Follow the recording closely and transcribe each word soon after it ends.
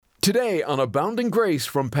Today on Abounding Grace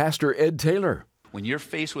from Pastor Ed Taylor. When you're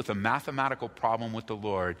faced with a mathematical problem with the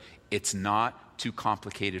Lord, it's not too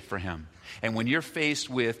complicated for Him. And when you're faced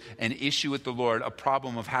with an issue with the Lord, a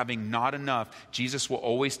problem of having not enough, Jesus will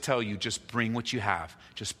always tell you, just bring what you have.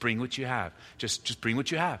 Just bring what you have. Just bring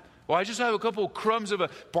what you have. Well, I just have a couple of crumbs of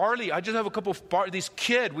a barley. I just have a couple of this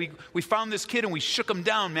kid. We found this kid and we shook him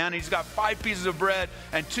down, man. He's got 5 pieces of bread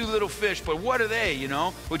and 2 little fish. But what are they, you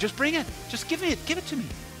know? Well, just bring it. Just give it. Give it to me.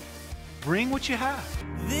 Bring what you have.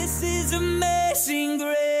 This is amazing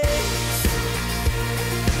grace.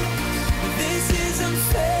 This is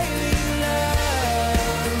unfailing love.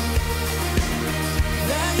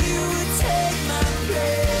 That you would take my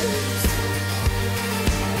place.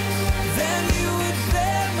 Then you would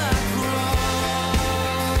bear my cross.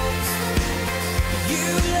 You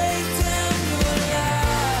laid down your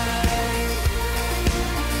life.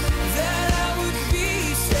 That I would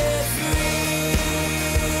be set free.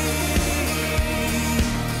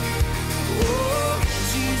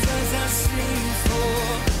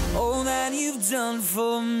 Done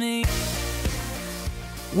for me.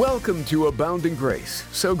 Welcome to Abounding Grace.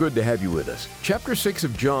 So good to have you with us. Chapter 6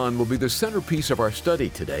 of John will be the centerpiece of our study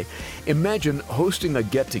today. Imagine hosting a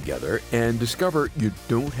get-together and discover you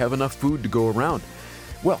don't have enough food to go around.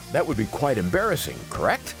 Well, that would be quite embarrassing,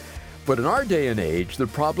 correct? But in our day and age, the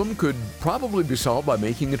problem could probably be solved by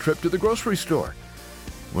making a trip to the grocery store.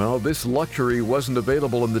 Well, this luxury wasn't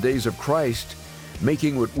available in the days of Christ,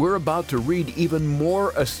 making what we're about to read even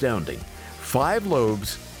more astounding. 5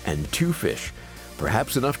 loaves and 2 fish,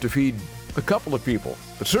 perhaps enough to feed a couple of people,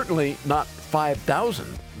 but certainly not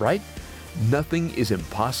 5,000, right? Nothing is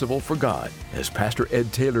impossible for God, as Pastor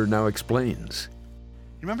Ed Taylor now explains.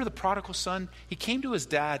 You remember the prodigal son? He came to his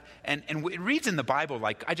dad, and it reads in the Bible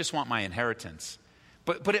like, I just want my inheritance.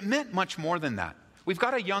 But it meant much more than that. We've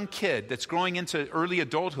got a young kid that's growing into early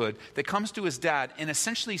adulthood that comes to his dad and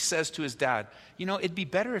essentially says to his dad, you know, it'd be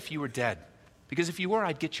better if you were dead. Because if you were,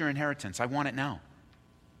 I'd get your inheritance. I want it now.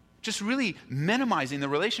 Just really minimizing the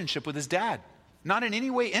relationship with his dad. Not in any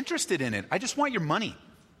way interested in it. I just want your money.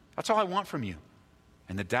 That's all I want from you.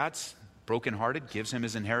 And the dad's brokenhearted, gives him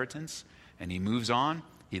his inheritance, and he moves on.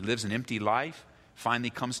 He lives an empty life,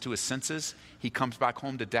 finally comes to his senses. He comes back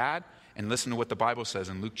home to dad, and listen to what the Bible says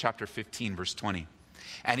in Luke chapter 15, verse 20.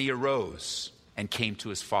 And he arose and came to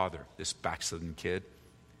his father, this backslidden kid.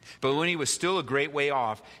 But when he was still a great way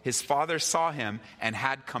off, his father saw him and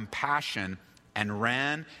had compassion and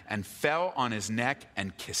ran and fell on his neck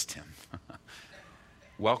and kissed him.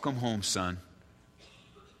 Welcome home, son.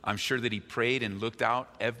 I'm sure that he prayed and looked out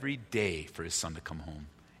every day for his son to come home.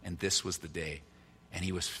 And this was the day. And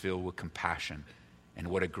he was filled with compassion. And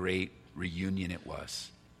what a great reunion it was.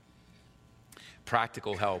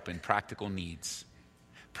 Practical help in practical needs.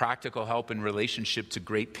 Practical help in relationship to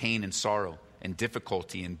great pain and sorrow and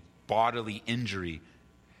difficulty and bodily injury,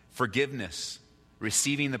 forgiveness,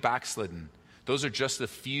 receiving the backslidden. Those are just a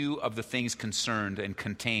few of the things concerned and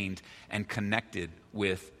contained and connected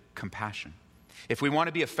with compassion. If we want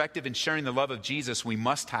to be effective in sharing the love of Jesus, we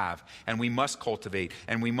must have and we must cultivate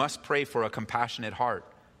and we must pray for a compassionate heart.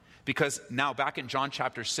 Because now back in John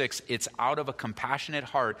chapter 6, it's out of a compassionate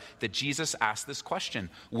heart that Jesus asked this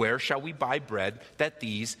question, where shall we buy bread that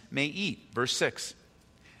these may eat? Verse 6.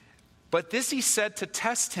 But this he said to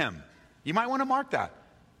test him. You might want to mark that.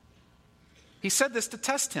 He said this to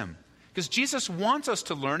test him. Because Jesus wants us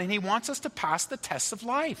to learn and he wants us to pass the tests of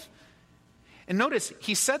life. And notice,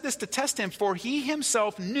 he said this to test him, for he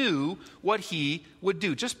himself knew what he would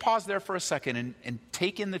do. Just pause there for a second and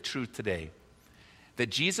take in the truth today. That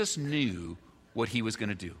Jesus knew what he was going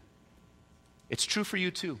to do. It's true for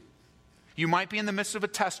you too. You might be in the midst of a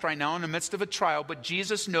test right now, in the midst of a trial, but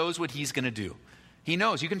Jesus knows what he's going to do. He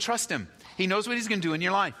knows. You can trust him. He knows what he's going to do in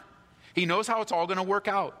your life. He knows how it's all going to work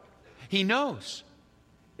out. He knows.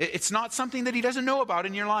 It's not something that he doesn't know about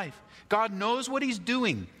in your life. God knows what he's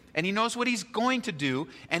doing, and he knows what he's going to do,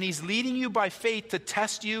 and he's leading you by faith to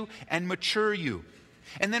test you and mature you.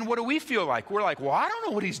 And then what do we feel like? We're like, well, I don't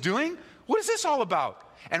know what he's doing. What is this all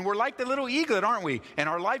about? And we're like the little eaglet, aren't we? And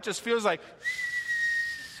our life just feels like,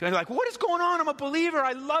 and like, what is going on? I'm a believer.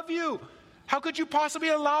 I love you. How could you possibly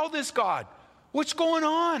allow this, God? What's going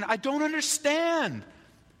on? I don't understand.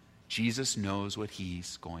 Jesus knows what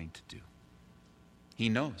he's going to do. He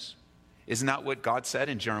knows. Isn't that what God said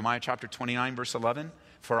in Jeremiah chapter 29, verse 11?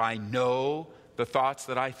 For I know the thoughts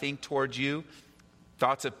that I think towards you,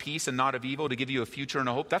 thoughts of peace and not of evil, to give you a future and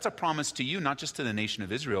a hope. That's a promise to you, not just to the nation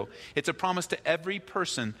of Israel. It's a promise to every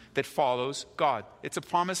person that follows God. It's a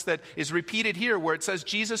promise that is repeated here where it says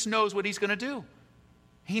Jesus knows what he's going to do.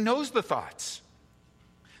 He knows the thoughts.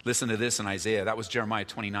 Listen to this in Isaiah. That was Jeremiah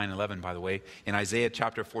 29:11, by the way. In Isaiah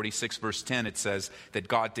chapter 46, verse 10, it says that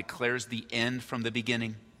God declares the end from the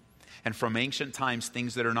beginning, and from ancient times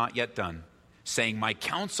things that are not yet done, saying, my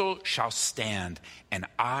counsel shall stand, and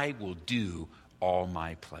I will do all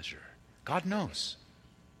my pleasure. God knows.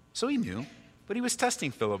 So he knew, but he was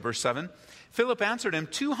testing Philip. Verse 7, Philip answered him,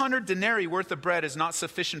 200 denarii worth of bread is not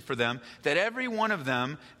sufficient for them, that every one of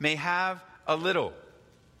them may have a little.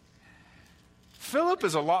 Philip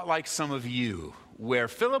is a lot like some of you, where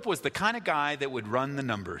Philip was the kind of guy that would run the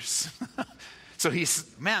numbers. So there's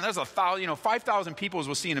 5,000 people, as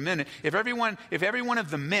we'll see in a minute. If every one of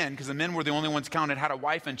the men, because the men were the only ones counted, had a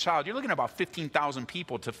wife and child, you're looking at about 15,000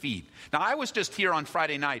 people to feed. Now, I was just here on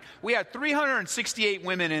Friday night. We had 368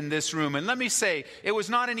 women in this room, and let me say, it was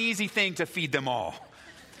not an easy thing to feed them all.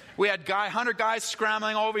 We had 100 guys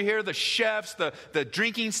scrambling over here, the chefs, the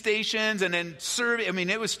drinking stations, and then serving. I mean,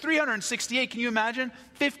 it was 368. Can you imagine?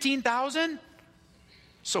 15,000?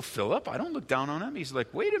 So Philip, I don't look down on him. He's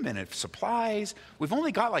like, wait a minute, supplies. We've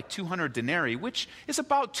only got like 200 denarii, which is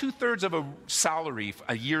about 2/3 of a salary,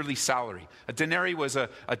 a yearly salary. A denarii was a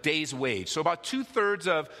day's wage. So about 2/3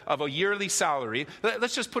 of a yearly salary.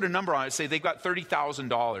 Let's just put a number on it. Say they've got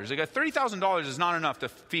 $30,000. They got $30,000 is not enough to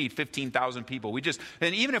feed 15,000 people.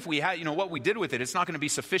 And even if we had, what we did with it, it's not going to be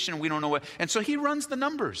sufficient. We don't know what. And so he runs the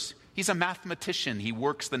numbers. He's a mathematician. He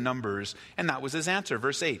works the numbers. And that was his answer.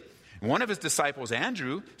 Verse 8. One of his disciples,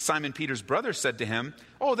 Andrew, Simon Peter's brother, said to him,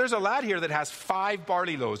 there's a lad here that has 5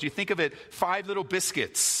 barley loaves. You think of it, 5 little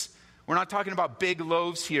biscuits. We're not talking about big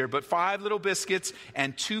loaves here, but 5 little biscuits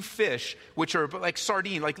and 2 fish, which are like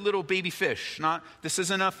sardine, like little baby fish. This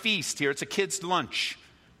isn't a feast here. It's a kid's lunch.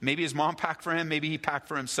 Maybe his mom packed for him. Maybe he packed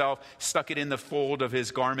for himself, stuck it in the fold of his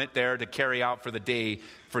garment there to carry out for the day,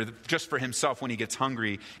 just for himself when he gets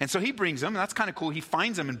hungry. And so he brings them. That's kind of cool. He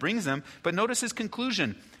finds them and brings them. But notice his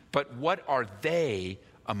conclusion. But what are they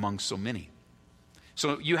among so many?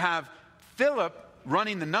 So you have Philip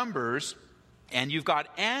running the numbers, and you've got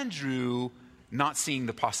Andrew not seeing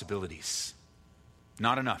the possibilities.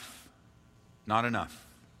 Not enough. Not enough.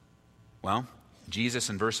 Well, Jesus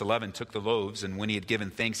in verse 11 took the loaves, and when he had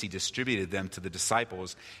given thanks, he distributed them to the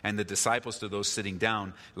disciples, and the disciples to those sitting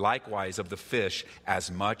down, likewise of the fish,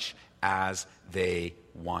 as much as they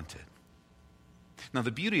wanted. Now,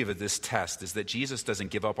 the beauty of this test is that Jesus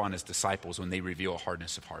doesn't give up on his disciples when they reveal a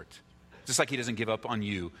hardness of heart. Just like he doesn't give up on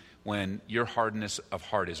you when your hardness of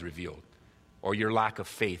heart is revealed, or your lack of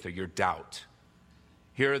faith, or your doubt.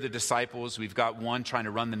 Here are the disciples. We've got one trying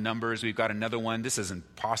to run the numbers. We've got another one. This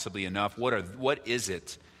isn't possibly enough. What is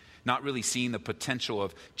it? Not really seeing the potential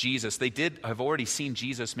of Jesus. They have already seen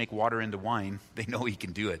Jesus make water into wine. They know he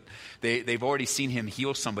can do it. They've already seen him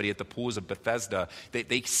heal somebody at the pools of Bethesda.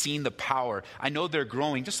 They've seen the power. I know they're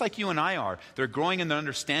growing, just like you and I are. They're growing in their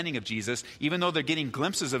understanding of Jesus. Even though they're getting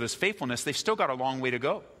glimpses of his faithfulness, they've still got a long way to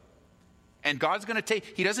go. And God's going to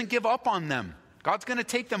he doesn't give up on them. God's going to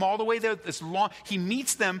take them all the way there. He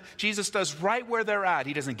meets them, Jesus does, right where they're at.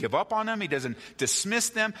 He doesn't give up on them. He doesn't dismiss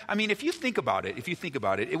them. I mean, if you think about it,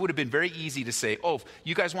 it would have been very easy to say,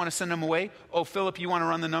 you guys want to send them away? Philip, you want to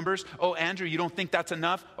run the numbers? Andrew, you don't think that's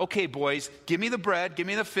enough? Okay, boys, give me the bread, give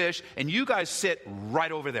me the fish, and you guys sit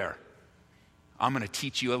right over there. I'm going to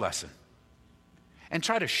teach you a lesson. And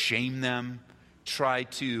try to shame them, try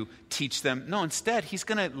to teach them. No, instead, he's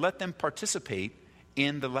going to let them participate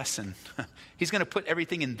in the lesson. He's going to put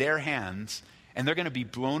everything in their hands, and they're going to be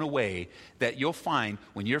blown away that you'll find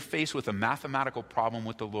when you're faced with a mathematical problem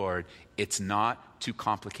with the Lord, it's not too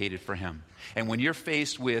complicated for him. And when you're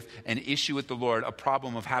faced with an issue with the Lord, a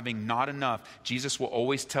problem of having not enough, Jesus will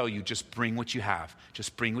always tell you, just bring what you have.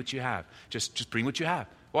 Just bring what you have. Just bring what you have.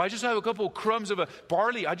 Well, I just have a couple of crumbs of a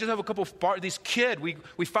barley. I just have a couple of this kid.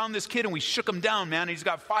 We found this kid and we shook him down, man. He's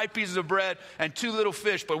got 5 pieces of bread and 2 little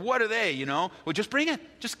fish. But what are they, Well, just bring it.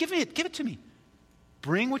 Just give it. Give it to me.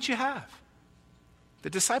 Bring what you have. The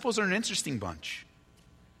disciples are an interesting bunch.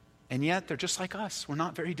 And yet they're just like us. We're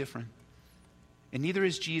not very different. And neither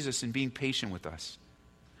is Jesus in being patient with us.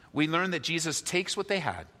 We learn that Jesus takes what they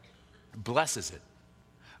had, blesses it,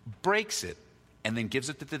 breaks it, and then gives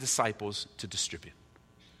it to the disciples to distribute.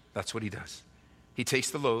 That's what he does. He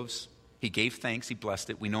takes the loaves, he gave thanks, he blessed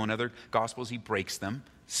it. We know in other Gospels he breaks them,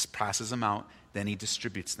 passes them out, then he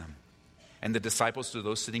distributes them. And the disciples to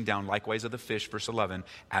those sitting down, likewise of the fish, verse 11,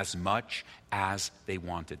 as much as they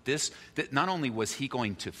wanted. That not only was he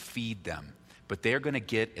going to feed them, but they're going to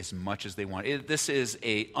get as much as they want. This is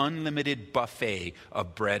an unlimited buffet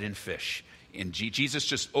of bread and fish. And Jesus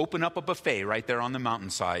just opened up a buffet right there on the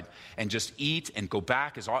mountainside and just eat and go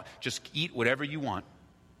back. Just eat whatever you want.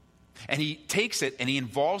 And he takes it and he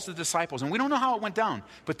involves the disciples. And we don't know how it went down,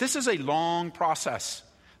 but this is a long process.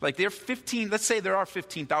 Like let's say there are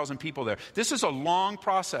 15,000 people there. This is a long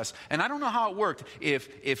process. And I don't know how it worked.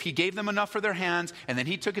 If he gave them enough for their hands and then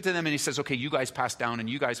he took it to them and he says, okay, you guys pass down and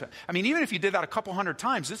you guys. I mean, even if you did that a couple hundred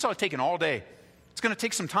times, this ought to take all day. It's going to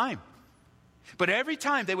take some time. But every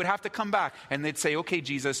time they would have to come back and they'd say, okay,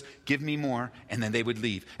 Jesus, give me more. And then they would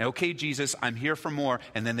leave. And okay, Jesus, I'm here for more.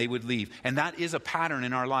 And then they would leave. And that is a pattern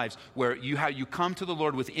in our lives where you come to the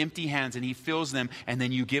Lord with empty hands and he fills them and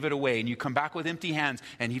then you give it away. And you come back with empty hands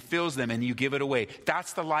and he fills them and you give it away.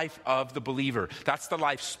 That's the life of the believer. That's the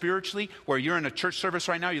life spiritually where you're in a church service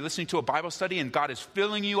right now. You're listening to a Bible study and God is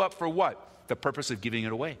filling you up for what? The purpose of giving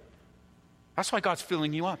it away. That's why God's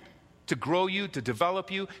filling you up. To grow you, to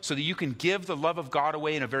develop you, so that you can give the love of God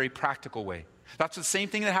away in a very practical way. That's the same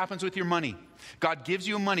thing that happens with your money. God gives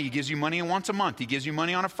you money. He gives you money once a month. He gives you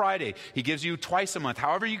money on a Friday. He gives you twice a month.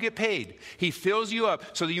 However you get paid. He fills you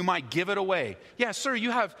up so that you might give it away. Yeah, sir,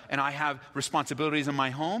 you have, and I have responsibilities in my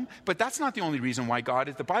home, but that's not the only reason why God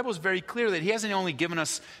is. The Bible is very clear that he hasn't only given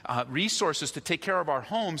us resources to take care of our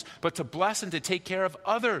homes, but to bless and to take care of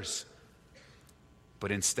others.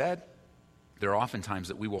 But instead, there are often times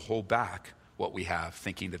that we will hold back what we have,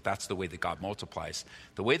 thinking that that's the way that God multiplies.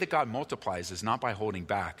 The way that God multiplies is not by holding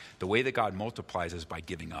back. The way that God multiplies is by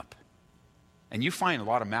giving up. And you find a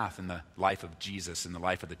lot of math in the life of Jesus, in the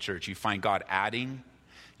life of the church. You find God adding,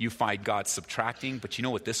 you find God subtracting, but you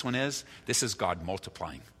know what this one is? This is God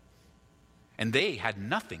multiplying. And they had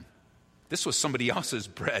nothing. This was somebody else's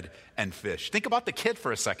bread and fish. Think about the kid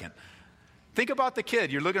for a second. Think about the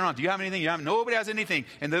kid. You're looking around. Do you have anything? Nobody has anything.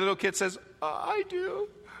 And the little kid says, I do.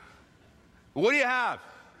 What do you have?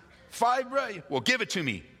 5 bread. Well, give it to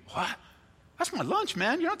me. What? That's my lunch,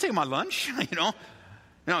 man. You're not taking my lunch,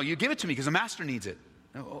 No, you give it to me because the master needs it.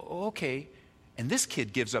 Okay. And this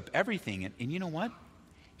kid gives up everything. And you know what?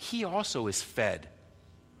 He also is fed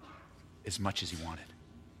as much as he wanted.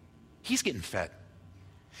 He's getting fed.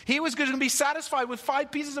 He was going to be satisfied with 5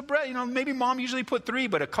 pieces of bread. Maybe mom usually put 3,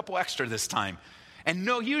 but a couple extra this time. And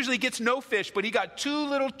no, he usually gets no fish, but he got 2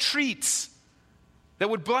 little treats that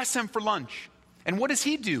would bless him for lunch. And what does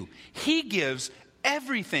he do? He gives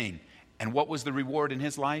everything. And what was the reward in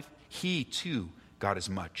his life? He too got as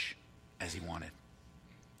much as he wanted.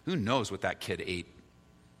 Who knows what that kid ate?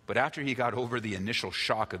 But after he got over the initial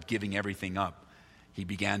shock of giving everything up, he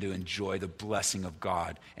began to enjoy the blessing of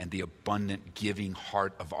God and the abundant giving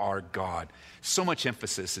heart of our God. So much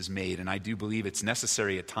emphasis is made, and I do believe it's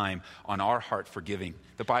necessary at time on our heart for giving.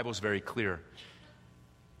 The Bible's very clear.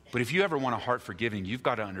 But if you ever want a heart for giving, you've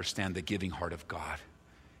got to understand the giving heart of God.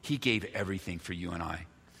 He gave everything for you and I.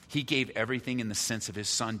 He gave everything in the sense of his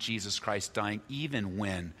son, Jesus Christ, dying even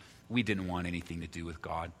when we didn't want anything to do with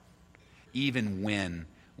God. Even when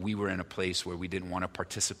we were in a place where we didn't want to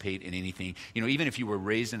participate in anything. Even if you were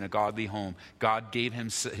raised in a godly home, God gave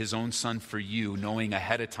his own son for you, knowing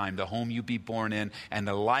ahead of time the home you'd be born in and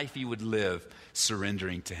the life you would live,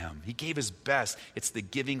 surrendering to him. He gave his best. It's the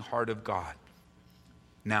giving heart of God.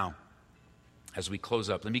 Now, as we close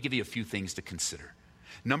up, let me give you a few things to consider.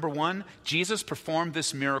 Number 1, Jesus performed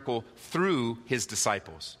this miracle through his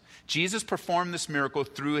disciples. Jesus performed this miracle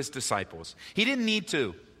through his disciples. He didn't need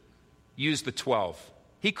to use the 12.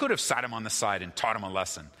 He could have sat him on the side and taught him a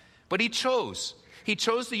lesson. But he chose. He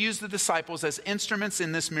chose to use the disciples as instruments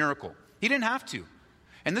in this miracle. He didn't have to.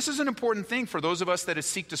 And this is an important thing for those of us that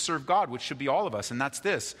seek to serve God, which should be all of us, and that's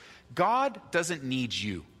this. God doesn't need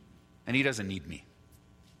you, and he doesn't need me.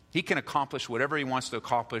 He can accomplish whatever he wants to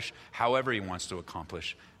accomplish, however he wants to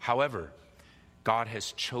accomplish. However, God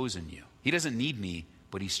has chosen you. He doesn't need me,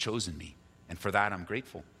 but he's chosen me. And for that, I'm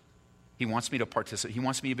grateful. He wants me to participate. He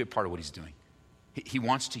wants me to be a part of what he's doing. He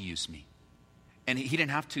wants to use me. And he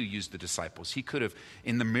didn't have to use the disciples. He could have,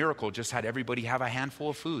 in the miracle, just had everybody have a handful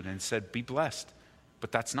of food and said, be blessed.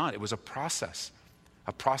 But that's not. It was a process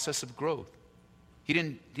of growth. He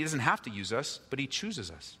doesn't have to use us, but he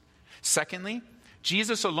chooses us. Secondly,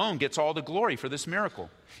 Jesus alone gets all the glory for this miracle.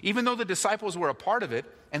 Even though the disciples were a part of it,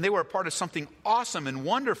 and they were a part of something awesome and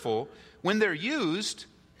wonderful, when they're used,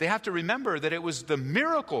 they have to remember that it was the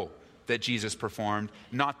miracle that Jesus performed,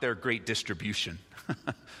 not their great distribution.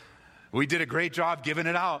 We did a great job giving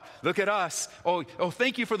it out. Look at us. Oh,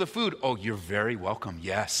 thank you for the food. Oh, you're very welcome.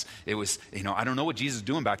 Yes. It was, I don't know what Jesus is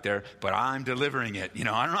doing back there, but I'm delivering it.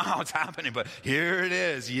 I don't know how it's happening, but here it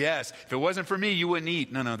is. Yes. If it wasn't for me, you wouldn't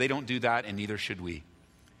eat. No, they don't do that, and neither should we.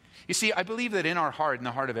 You see, I believe that in our heart, in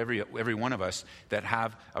the heart of every one of us that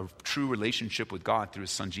have a true relationship with God through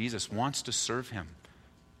his son Jesus, wants to serve him.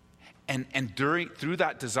 And through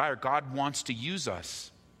that desire, God wants to use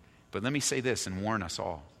us. But let me say this and warn us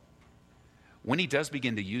all. when he does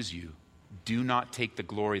begin to use you, do not take the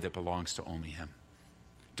glory that belongs to only him.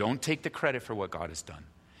 Don't take the credit for what God has done.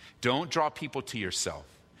 Don't draw people to yourself.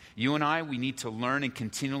 You and I, we need to learn and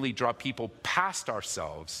continually draw people past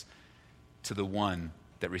ourselves to the one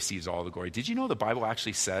that receives all the glory. Did you know the Bible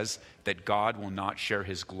actually says that God will not share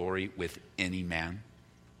his glory with any man?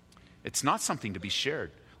 It's not something to be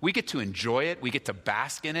shared. We get to enjoy it. We get to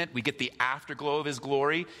bask in it. We get the afterglow of his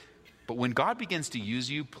glory. But when God begins to use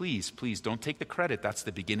you, please, please don't take the credit. That's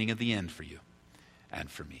the beginning of the end for you and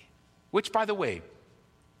for me. Which, by the way,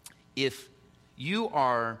 if you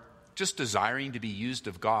are just desiring to be used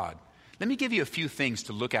of God, let me give you a few things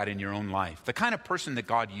to look at in your own life. The kind of person that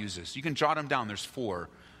God uses. You can jot them down. There's 4.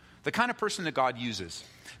 The kind of person that God uses.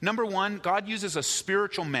 Number 1, God uses a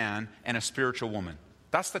spiritual man and a spiritual woman.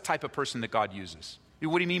 That's the type of person that God uses.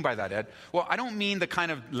 What do you mean by that, Ed? Well, I don't mean the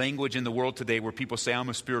kind of language in the world today where people say, I'm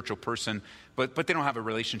a spiritual person, but they don't have a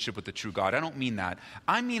relationship with the true God. I don't mean that.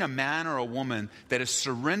 I mean a man or a woman that is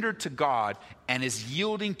surrendered to God and is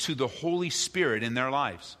yielding to the Holy Spirit in their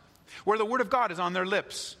lives, where the Word of God is on their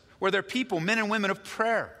lips, where they're people, men and women of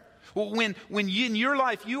prayer. Well, when you, in your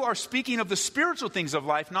life, you are speaking of the spiritual things of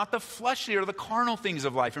life, not the fleshly or the carnal things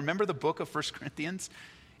of life. Remember the book of 1 Corinthians?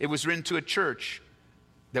 It was written to a church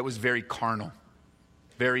that was very carnal,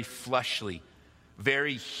 very fleshly,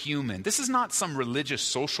 very human. This is not some religious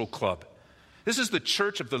social club. This is the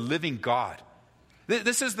church of the living God.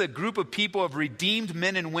 This is the group of people of redeemed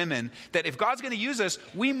men and women that if God's going to use us,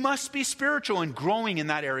 we must be spiritual and growing in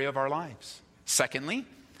that area of our lives. Secondly,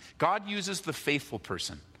 God uses the faithful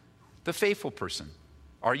person. The faithful person.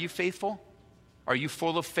 Are you faithful? Are you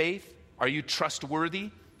full of faith? Are you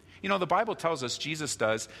trustworthy? You know, the Bible tells us, Jesus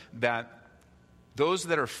does, that those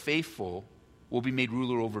that are faithful will be made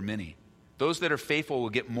ruler over many. Those that are faithful will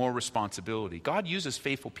get more responsibility. God uses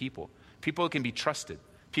faithful people. People that can be trusted.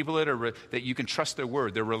 People that you can trust their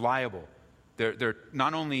word. They're reliable. They're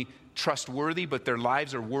not only trustworthy, but their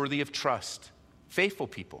lives are worthy of trust. Faithful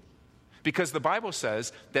people. Because the Bible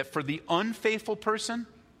says that for the unfaithful person,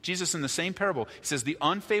 Jesus in the same parable, he says the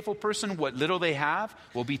unfaithful person, what little they have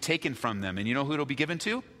will be taken from them. And you know who it'll be given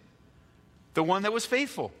to? The one that was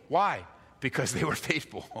faithful. Why? Because they were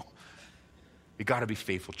faithful. We got to be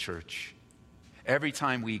faithful, church. Every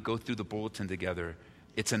time we go through the bulletin together,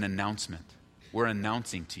 it's an announcement. We're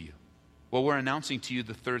announcing to you. Well, we're announcing to you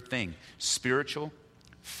the third thing. Spiritual,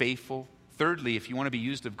 faithful. Thirdly, if you want to be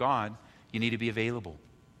used of God, you need to be available.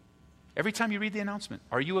 Every time you read the announcement,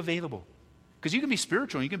 are you available? Because you can be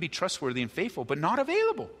spiritual and you can be trustworthy and faithful, but not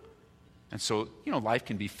available. And so, you know, life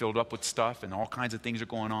can be filled up with stuff and all kinds of things are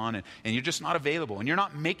going on and you're just not available. And you're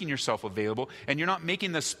not making yourself available and you're not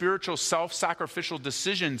making the spiritual self-sacrificial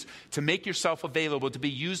decisions to make yourself available to be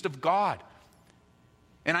used of God.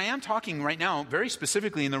 And I am talking right now very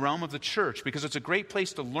specifically in the realm of the church because it's a great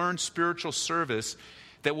place to learn spiritual service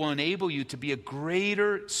that will enable you to be a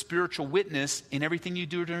greater spiritual witness in everything you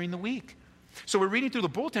do during the week. So we're reading through the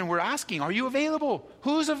bulletin, we're asking, are you available?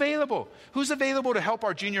 Who's available? Who's available to help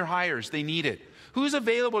our junior hires? They need it. Who's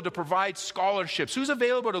available to provide scholarships? Who's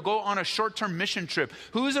available to go on a short-term mission trip?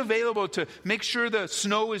 Who's available to make sure the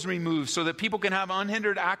snow is removed so that people can have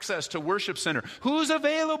unhindered access to worship center? Who's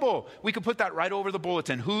available? We could put that right over the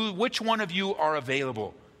bulletin. Which one of you are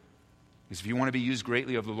available? Because if you want to be used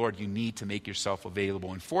greatly of the Lord, you need to make yourself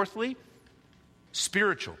available. And fourthly,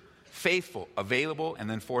 spiritual. Faithful, available, and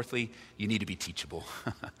then fourthly, you need to be teachable.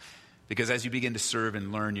 Because as you begin to serve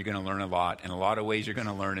and learn, you're going to learn a lot. And a lot of ways you're going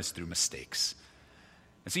to learn is through mistakes.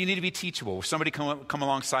 And so you need to be teachable. If somebody come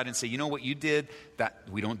alongside and say, you know what you did, that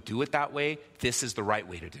we don't do it that way, this is the right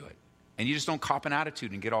way to do it. And you just don't cop an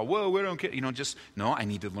attitude and get all, whoa, we don't care. You know, just, no, I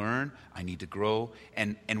need to learn, I need to grow.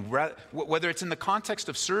 And whether it's in the context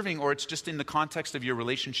of serving or it's just in the context of your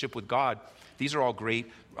relationship with God, these are all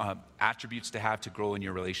great attributes to have to grow in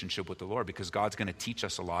your relationship with the Lord because God's going to teach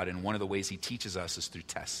us a lot. And one of the ways he teaches us is through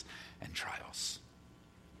tests and trials.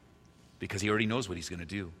 Because he already knows what he's going to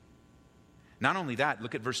do. Not only that,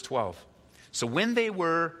 look at verse 12. So when they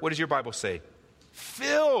were, what does your Bible say?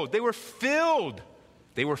 Filled. They were filled.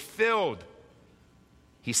 They were filled.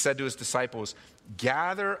 He said to his disciples,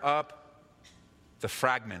 gather up the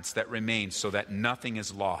fragments that remain so that nothing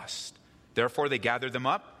is lost. Therefore they gathered them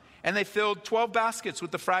up. And they filled 12 baskets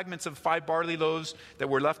with the fragments of 5 barley loaves that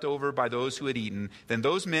were left over by those who had eaten. Then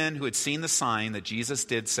those men who had seen the sign that Jesus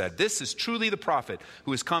did said, this is truly the prophet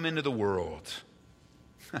who has come into the world.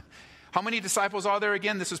 How many disciples are there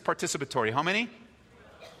again? This is participatory. How many?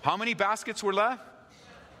 How many baskets were left?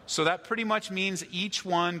 So that pretty much means each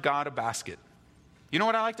one got a basket. You know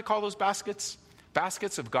what I like to call those baskets?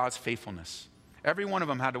 Baskets of God's faithfulness. Every one of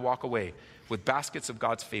them had to walk away with baskets of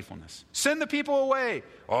God's faithfulness. Send the people away.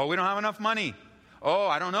 Oh, we don't have enough money. Oh,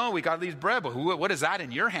 I don't know. We got these bread, but what is that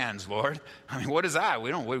in your hands, Lord? I mean, what is that?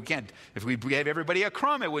 We can't. If we gave everybody a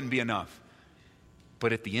crumb, it wouldn't be enough.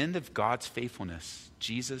 But at the end of God's faithfulness,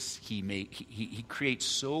 Jesus, he creates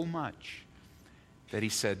so much that he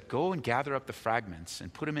said, go and gather up the fragments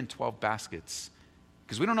and put them in 12 baskets.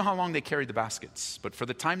 Because we don't know how long they carried the baskets. But for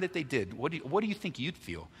the time that they did, what do you think you'd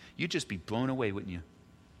feel? You'd just be blown away, wouldn't you?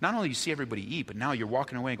 Not only you see everybody eat, but now you're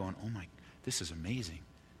walking away going, oh my, this is amazing.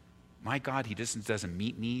 My God, he doesn't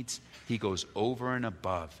meet needs. He goes over and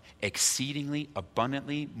above, exceedingly,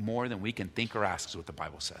 abundantly, more than we can think or ask is what the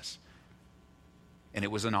Bible says. And it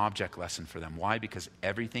was an object lesson for them. Why? Because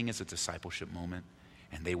everything is a discipleship moment.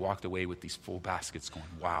 And they walked away with these full baskets going,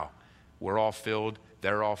 wow, we're all filled,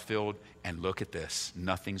 they're all filled, and look at this.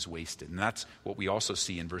 Nothing's wasted. And that's what we also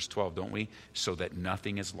see in verse 12, don't we? So that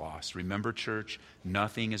nothing is lost. Remember, church,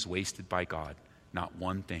 nothing is wasted by God. Not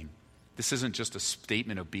one thing. This isn't just a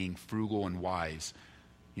statement of being frugal and wise,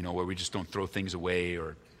 where we just don't throw things away.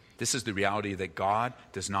 This is the reality that God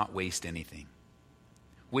does not waste anything.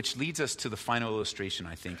 Which leads us to the final illustration,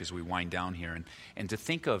 I think, as we wind down here, and to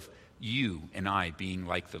think of you and I being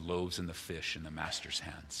like the loaves and the fish in the Master's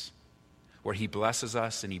hands, where he blesses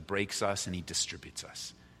us and he breaks us and he distributes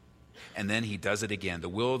us. And then he does it again. The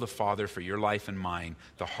will of the Father for your life and mine,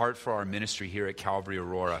 the heart for our ministry here at Calvary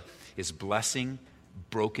Aurora, is blessing,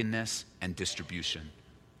 brokenness, and distribution.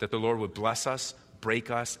 That the Lord would bless us, break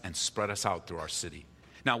us, and spread us out through our city.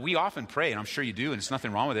 Now, we often pray, and I'm sure you do, and there's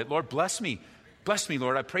nothing wrong with it. Lord, bless me. Bless me,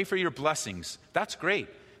 Lord. I pray for your blessings. That's great.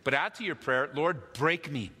 But add to your prayer, Lord,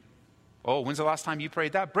 break me. Oh, when's the last time you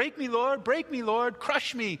prayed that? Break me, Lord,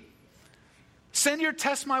 crush me. Send your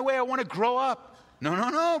test my way. I want to grow up.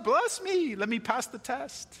 No, bless me. Let me pass the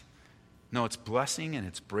test. No, it's blessing and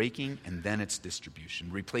it's breaking and then it's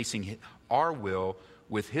distribution, replacing our will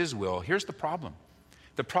with his will. Here's the problem.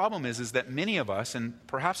 The problem is that many of us, and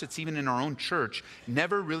perhaps it's even in our own church,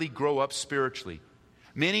 never really grow up spiritually.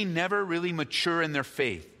 Many never really mature in their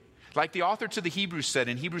faith. Like the author to the Hebrews said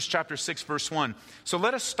in Hebrews chapter 6, verse 1, so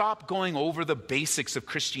let us stop going over the basics of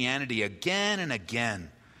Christianity again and again.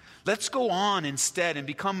 Let's go on instead and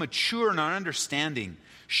become mature in our understanding.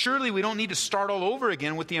 Surely we don't need to start all over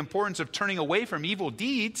again with the importance of turning away from evil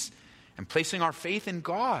deeds and placing our faith in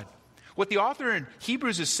God. What the author in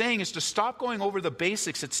Hebrews is saying is to stop going over the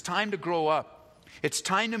basics. It's time to grow up. It's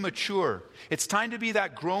time to mature. It's time to be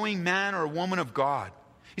that growing man or woman of God.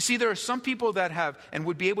 You see, there are some people that have and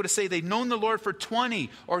would be able to say they've known the Lord for 20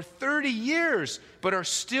 or 30 years, but are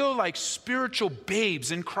still like spiritual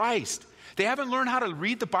babes in Christ. They haven't learned how to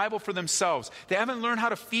read the Bible for themselves. They haven't learned how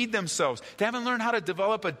to feed themselves. They haven't learned how to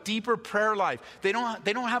develop a deeper prayer life. They don't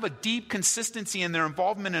have a deep consistency in their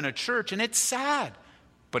involvement in a church, and it's sad,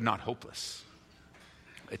 but not hopeless.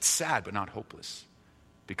 It's sad, but not hopeless,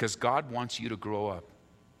 because God wants you to grow up.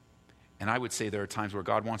 And I would say there are times where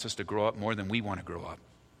God wants us to grow up more than we want to grow up.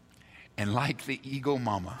 And like the eagle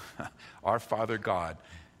mama, our Father God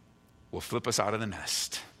will flip us out of the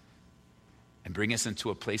nest and bring us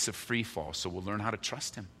into a place of free fall, so we'll learn how to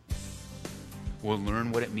trust him. We'll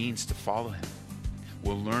learn what it means to follow him.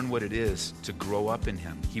 We'll learn what it is to grow up in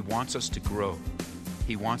him. He wants us to grow.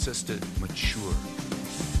 He wants us to mature.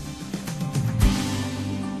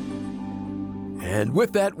 And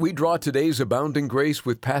with that, we draw today's Abounding Grace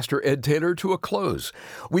with Pastor Ed Taylor to a close.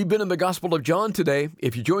 We've been in the Gospel of John today.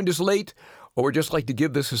 If you joined us late or would just like to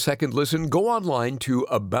give this a second listen, go online to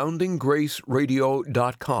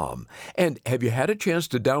aboundinggraceradio.com. And have you had a chance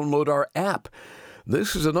to download our app?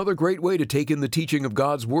 This is another great way to take in the teaching of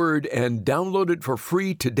God's Word, and download it for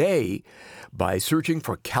free today by searching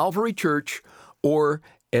for Calvary Church or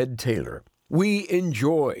Ed Taylor. We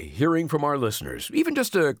enjoy hearing from our listeners. Even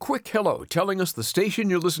just a quick hello telling us the station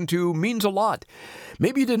you listen to means a lot.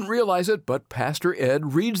 Maybe you didn't realize it, but Pastor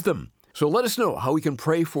Ed reads them. So let us know how we can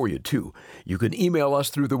pray for you, too. You can email us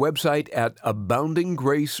through the website at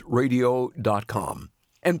aboundinggraceradio.com.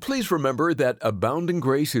 And please remember that Abounding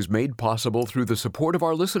Grace is made possible through the support of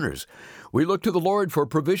our listeners. We look to the Lord for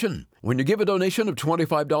provision. When you give a donation of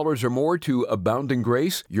 $25 or more to Abounding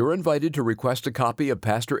Grace, you're invited to request a copy of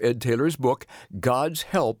Pastor Ed Taylor's book, God's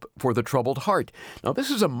Help for the Troubled Heart. Now,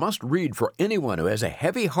 this is a must-read for anyone who has a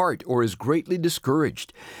heavy heart or is greatly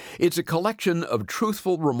discouraged. It's a collection of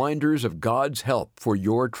truthful reminders of God's help for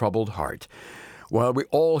your troubled heart. While we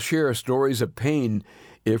all share stories of pain,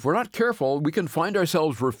 if we're not careful, we can find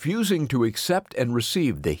ourselves refusing to accept and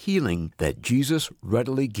receive the healing that Jesus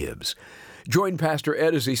readily gives. Join Pastor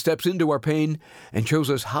Ed as he steps into our pain and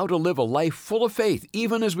shows us how to live a life full of faith,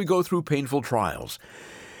 even as we go through painful trials.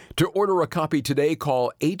 To order a copy today,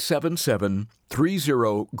 call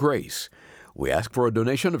 877-30-GRACE. We ask for a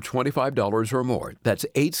donation of $25 or more. That's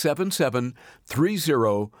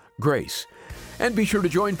 877-30-GRACE. And be sure to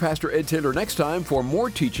join Pastor Ed Taylor next time for more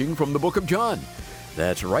teaching from the book of John.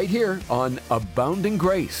 That's right here on Abounding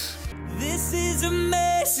Grace. This is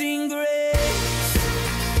amazing grace.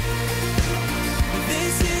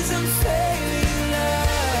 This is unfailing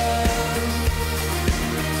love.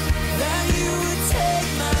 That you would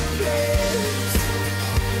take my place.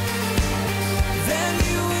 That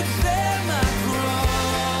you would bear my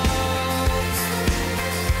cross.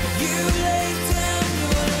 You laid down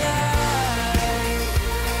your life.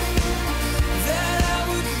 That I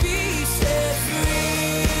would be set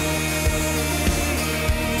free.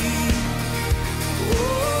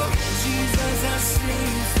 Oh, Jesus, I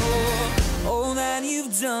sing for all that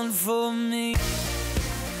you've done for me.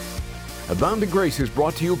 Abounding Grace is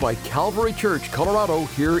brought to you by Calvary Church, Colorado,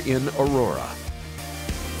 here in Aurora.